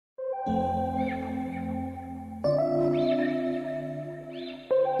September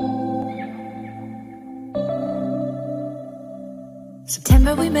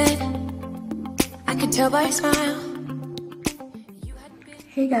we met, I could tell by your smile.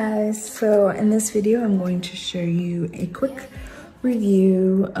 Hey guys, so in this video I'm going to show you a quick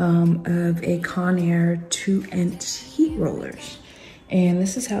review of a Conair 2-inch heat rollers. And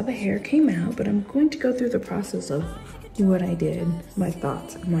this is how the hair came out, but I'm going to go through the process of what I did, my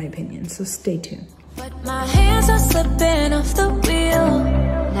thoughts, my opinions, so stay tuned. But my hands are slipping off the wheel,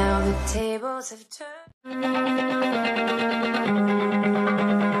 now the tables have turned.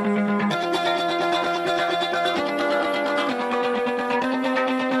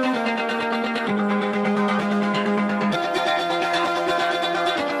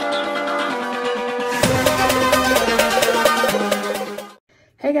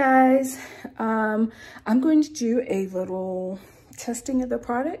 Hey guys, I'm going to do a little testing of the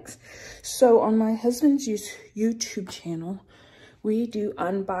products. So on my husband's YouTube channel, we do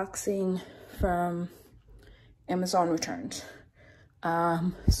unboxing from Amazon returns.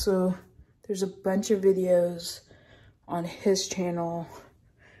 So there's a bunch of videos on his channel,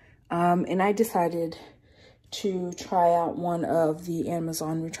 and I decided to try out one of the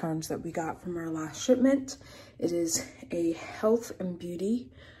Amazon returns that we got from our last shipment. It is a health and beauty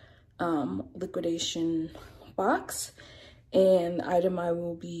liquidation box, and the item I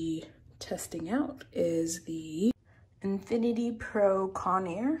will be testing out is the Infinity Pro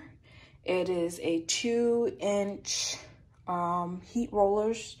Conair. It is a 2-inch heat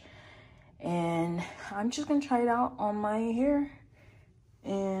rollers, and I'm just gonna try it out on my hair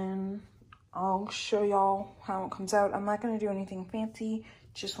and I'll show y'all how it comes out. I'm not gonna do anything fancy,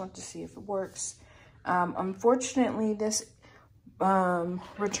 just want to see if it works. Unfortunately, this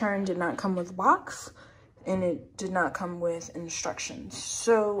return did not come with a box, and it did not come with instructions.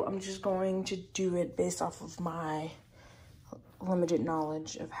 So I'm just going to do it based off of my limited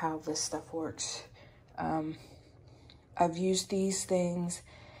knowledge of how this stuff works. I've used these things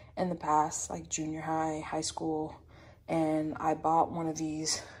in the past, like junior high, high school, and I bought one of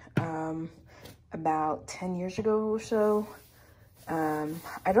these about 10 years ago or so.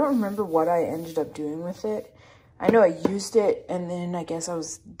 I don't remember what I ended up doing with it. I know I used it, and then I guess I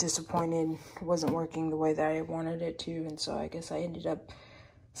was disappointed it wasn't working the way that I wanted it to, and so I guess I ended up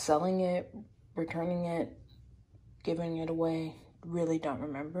selling it, returning it, giving it away. Really don't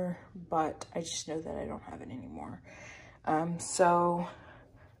remember, but I just know that I don't have it anymore. So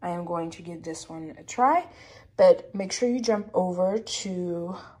I am going to give this one a try, but make sure you jump over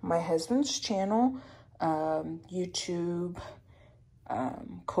to my husband's channel, YouTube,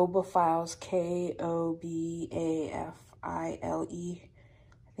 Koba Files, Kobafile. I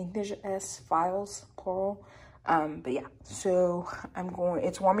think there's an S, files, plural. But yeah, so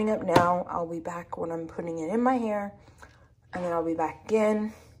it's warming up now. I'll be back when I'm putting it in my hair, and then I'll be back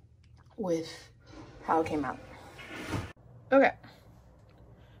again with how it came out. Okay,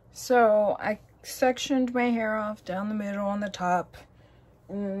 so I sectioned my hair off down the middle on the top,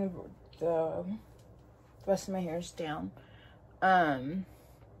 and then the rest of my hair is down.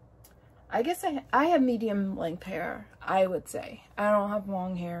 I guess I have medium length hair, I would say. I don't have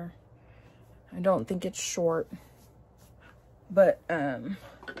long hair. I don't think it's short. But,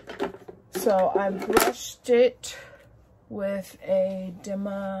 so I brushed it with a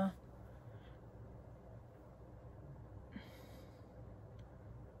Denman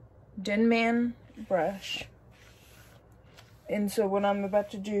brush. And so what I'm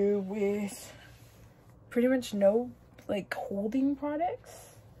about to do with pretty much no like holding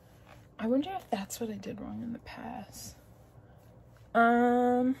products. I wonder if that's what I did wrong in the past.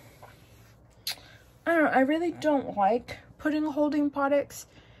 I don't know. I really don't like putting holding products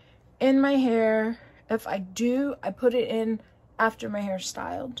in my hair. If I do, I put it in after my hair's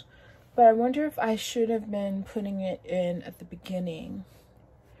styled. But I wonder if I should have been putting it in at the beginning.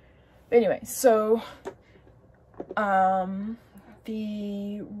 But anyway, so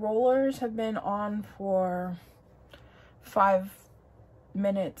the rollers have been on for 5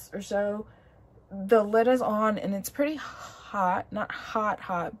 minutes or so. The lid is on and it's pretty hot. Not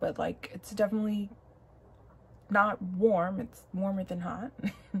hot, but like it's definitely not warm. It's warmer than hot.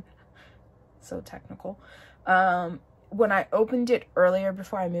 So technical. When I opened it earlier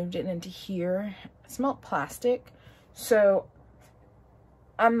before I moved it into here, it smelled plastic. So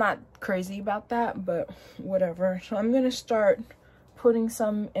I'm not crazy about that, but whatever. So I'm gonna start putting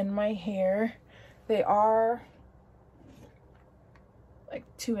some in my hair. They are like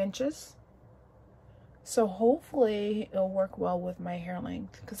 2 inches. So hopefully it'll work well with my hair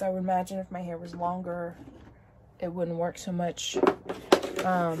length, because I would imagine if my hair was longer, it wouldn't work so much.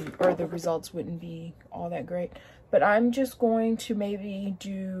 or the results wouldn't be all that great. But I'm just going to maybe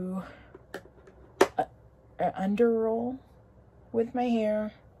do an under roll with my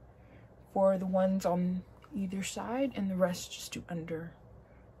hair for the ones on either side, and the rest just do under.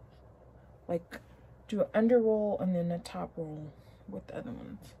 Like, do an under roll and then a top roll with the other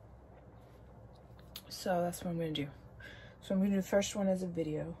ones. So that's what I'm going to do. So I'm going to do the first one as a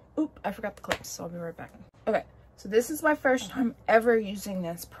video. Oop, I forgot the clips, so I'll be right back. Okay, so this is my first time ever using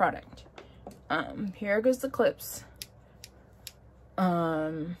this product. Here goes the clips.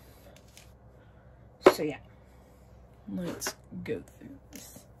 So yeah, let's go through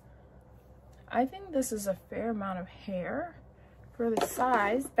this. I think this is a fair amount of hair for the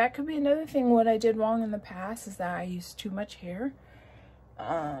size. That could be another thing. What I did wrong in the past is that I used too much hair.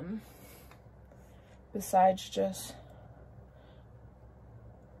 Besides just,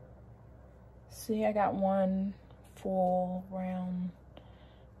 see, I got one full round,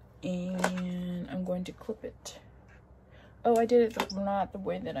 and I'm going to clip it. Oh, I did it not the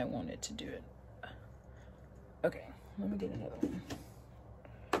way that I wanted to do it. Okay, let me get another one.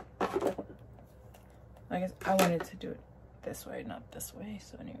 I guess I wanted to do it this way, not this way,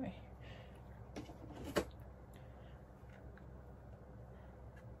 so anyway.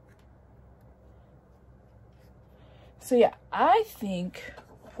 So yeah, I think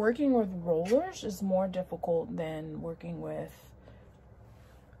working with rollers is more difficult than working with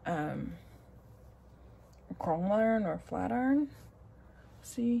curling iron or flat iron.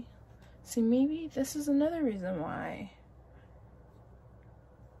 See, maybe this is another reason why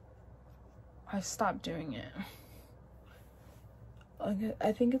I stopped doing it.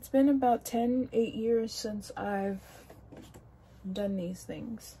 I think it's been about 8 years since I've done these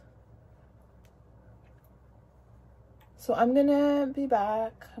things. So I'm gonna be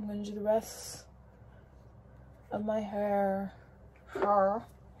back. I'm gonna do the rest of my hair.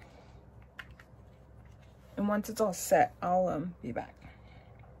 And once it's all set, I'll be back.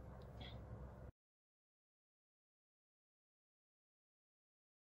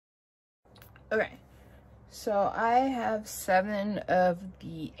 Okay, so I have 7 of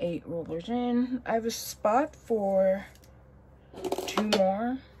the 8 rollers in. I have a spot for 2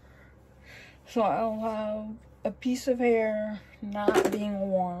 more. So I'll have a piece of hair not being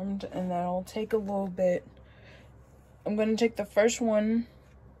warmed, and that'll take a little bit. I'm going to take the first one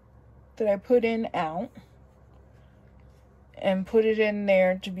that I put in out and put it in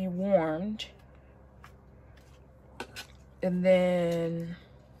there to be warmed, and then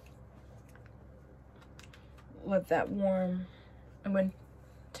let that warm. I'm going to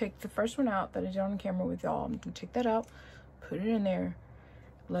take the first one out that I did on camera with y'all. I'm going to take that out, put it in there,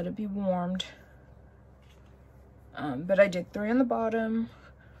 let it be warmed. But I did 3 on the bottom,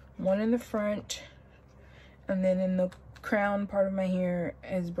 1 in the front, and then in the crown part of my hair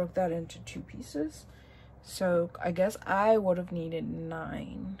is broke that into 2 pieces. So I guess I would have needed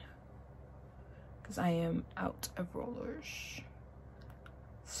 9 because I am out of rollers.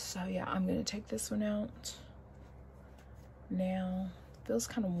 So yeah, I'm gonna take this one out now. It feels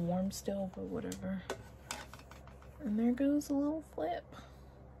kind of warm still, but whatever. And there goes a little flip.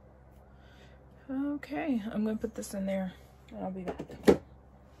 Okay, I'm gonna put this in there and I'll be back.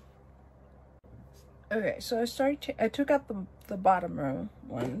 Okay, so I took out the bottom row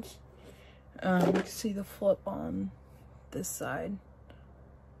ones. You can see the flip on this side.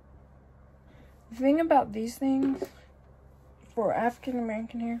 The thing about these things for African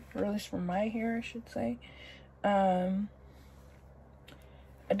American hair, or at least for my hair I should say, it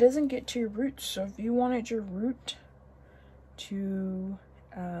doesn't get to your roots. So if you wanted your root to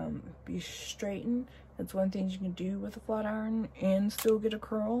be straightened, that's one thing you can do with a flat iron and still get a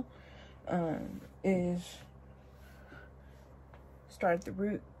curl, is start at the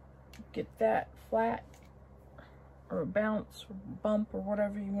root, get that flat or bounce or bump or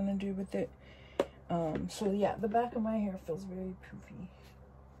whatever you want to do with it. So yeah, the back of my hair feels very poofy,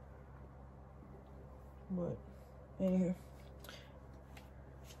 but anywho,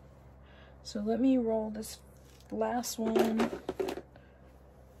 so let me roll this last one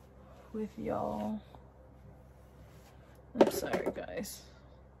with y'all. I'm sorry guys.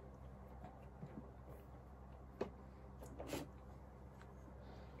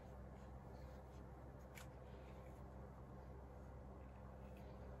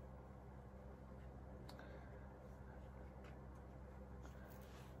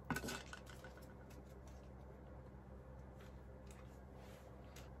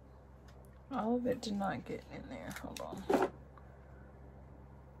 All of it did not get in there. Hold on.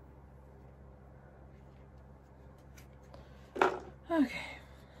 Okay.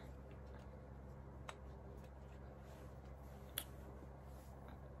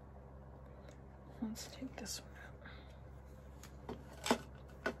 Let's take this one out.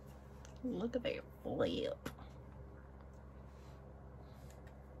 Look at that flip.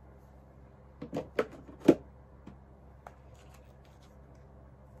 I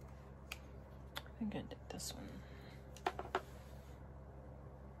think I did this one.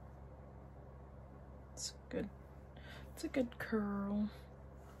 It's good. It's a good curl.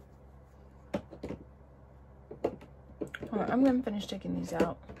 Alright, I'm gonna finish taking these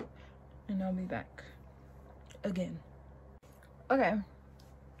out and I'll be back again. Okay,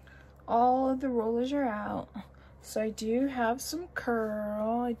 all of the rollers are out. So I do have some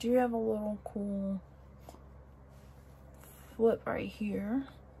curl. I do have a little cool flip right here.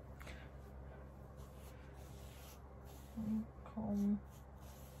 Comb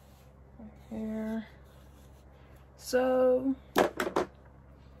my hair. So,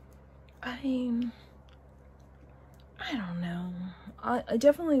 I mean, I don't know. I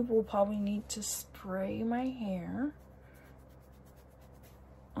definitely will probably need to spray my hair.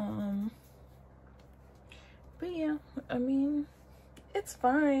 But yeah, I mean, it's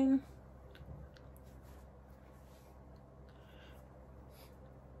fine.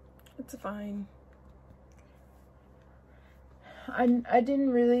 It's fine. I didn't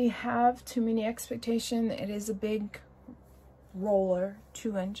really have too many expectations. It is a big roller,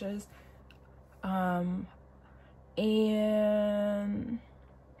 2 inches. And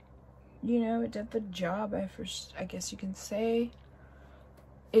you know, it did the job. I guess you can say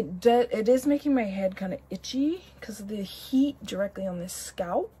it is making my head kind of itchy because of the heat directly on the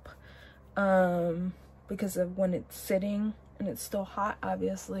scalp, because of when it's sitting and it's still hot,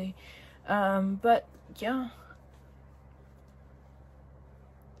 obviously. But yeah,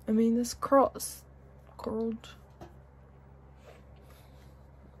 I mean, this curled.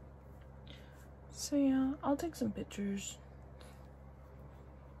 So yeah, I'll take some pictures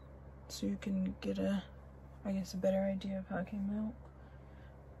so you can get a better idea of how it came out.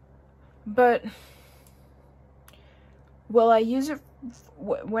 But will I use it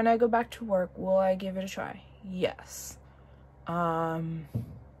when I go back to work? Will I give it a try? Yes.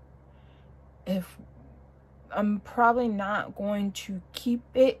 If I'm probably not going to keep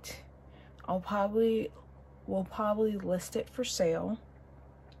it, we'll probably list it for sale.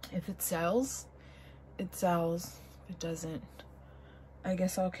 If it sells, it sells. If it doesn't, I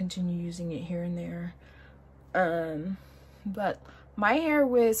guess I'll continue using it here and there. But my hair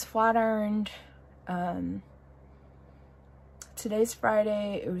was flat ironed. Today's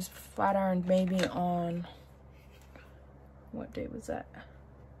Friday. It was flat ironed maybe on, what day was that?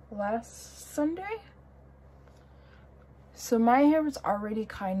 Last Sunday? So my hair was already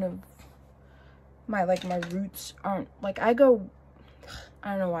kind of, my roots aren't, like, I don't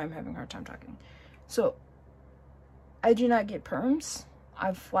know why I'm having a hard time talking. So I do not get perms.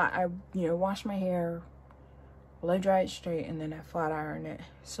 I wash my hair, blow dry it straight, and then I flat iron it.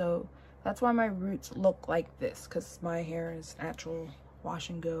 So that's why my roots look like this, because my hair is natural wash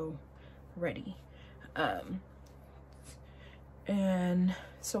and go ready. And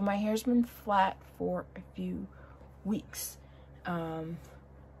so my hair's been flat for a few weeks. And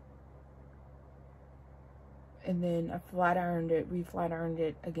then I flat ironed it, re-flat ironed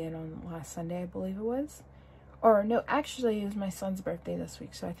it again on last Sunday, I believe it was. Or no, actually it was my son's birthday this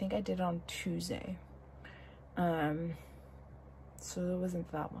week, so I think I did it on Tuesday. So it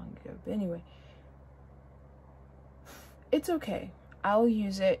wasn't that long ago. But anyway, it's okay. I'll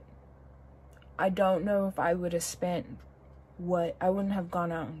use it. I don't know if I would have spent I wouldn't have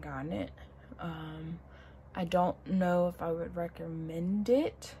gone out and gotten it. I don't know if I would recommend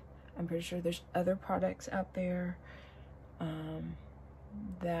it. I'm pretty sure there's other products out there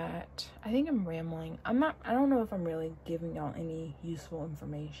that I think I'm rambling. I don't know if I'm really giving y'all any useful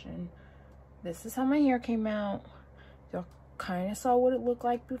information. This is how my hair came out. Y'all kind of saw what it looked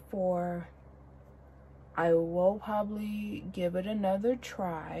like before. I will probably give it another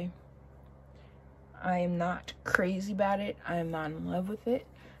try. I am not crazy about it. I am not in love with it.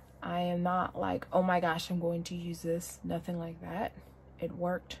 I am not like, oh my gosh, I'm going to use this. Nothing like that. It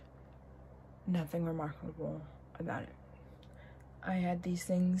worked. Nothing remarkable about it. I had these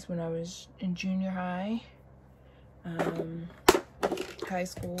things when I was in junior high, high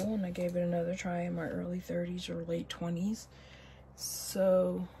school, and I gave it another try in my early 30s or late 20s.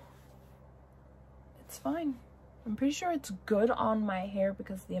 So it's fine. I'm pretty sure it's good on my hair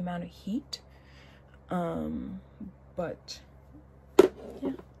because of the amount of heat. But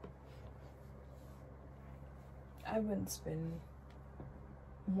yeah, I wouldn't spend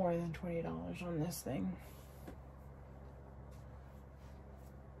more than $20 on this thing.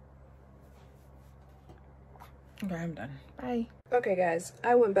 Okay, I'm done. Bye. Okay guys,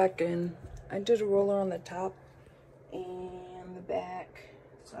 I went back in I did a roller on the top and the back.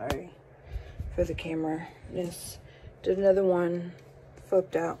 Sorry for the camera. Just did another one,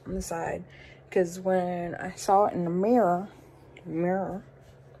 flipped out on the side. Because when I saw it in the mirror,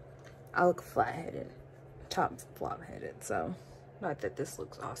 I look flat-headed. Top flop-headed. So, not that this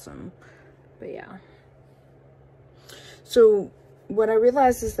looks awesome. But yeah. So, what I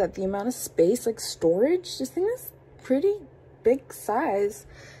realized is that the amount of space, like storage, this thing is pretty big size.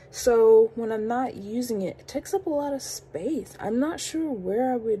 So when I'm not using it, it takes up a lot of space. I'm not sure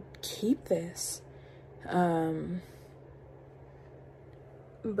where I would keep this. But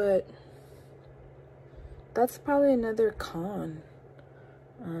that's probably another con.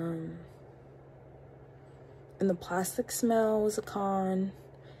 And the plastic smell was a con.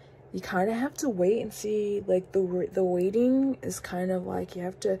 You kind of have to wait and see, like the waiting is kind of like you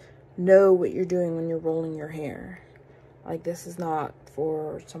have to know what you're doing when you're rolling your hair. Like, this is not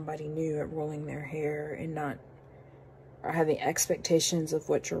for somebody new at rolling their hair and not, or having expectations of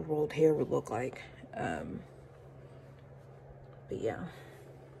what your rolled hair would look like. But yeah.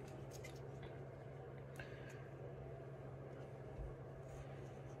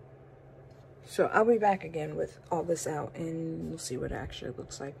 So I'll be back again with all this out and we'll see what it actually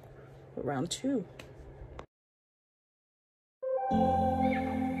looks like for round 2.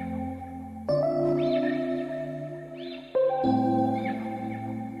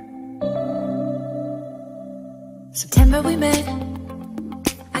 September we met,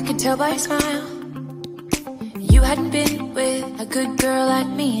 I could tell by your smile. You hadn't been with a good girl like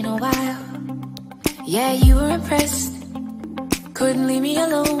me in a while. Yeah, you were impressed, couldn't leave me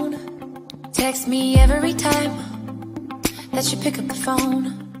alone. Text me every time that you pick up the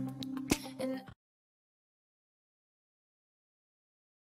phone.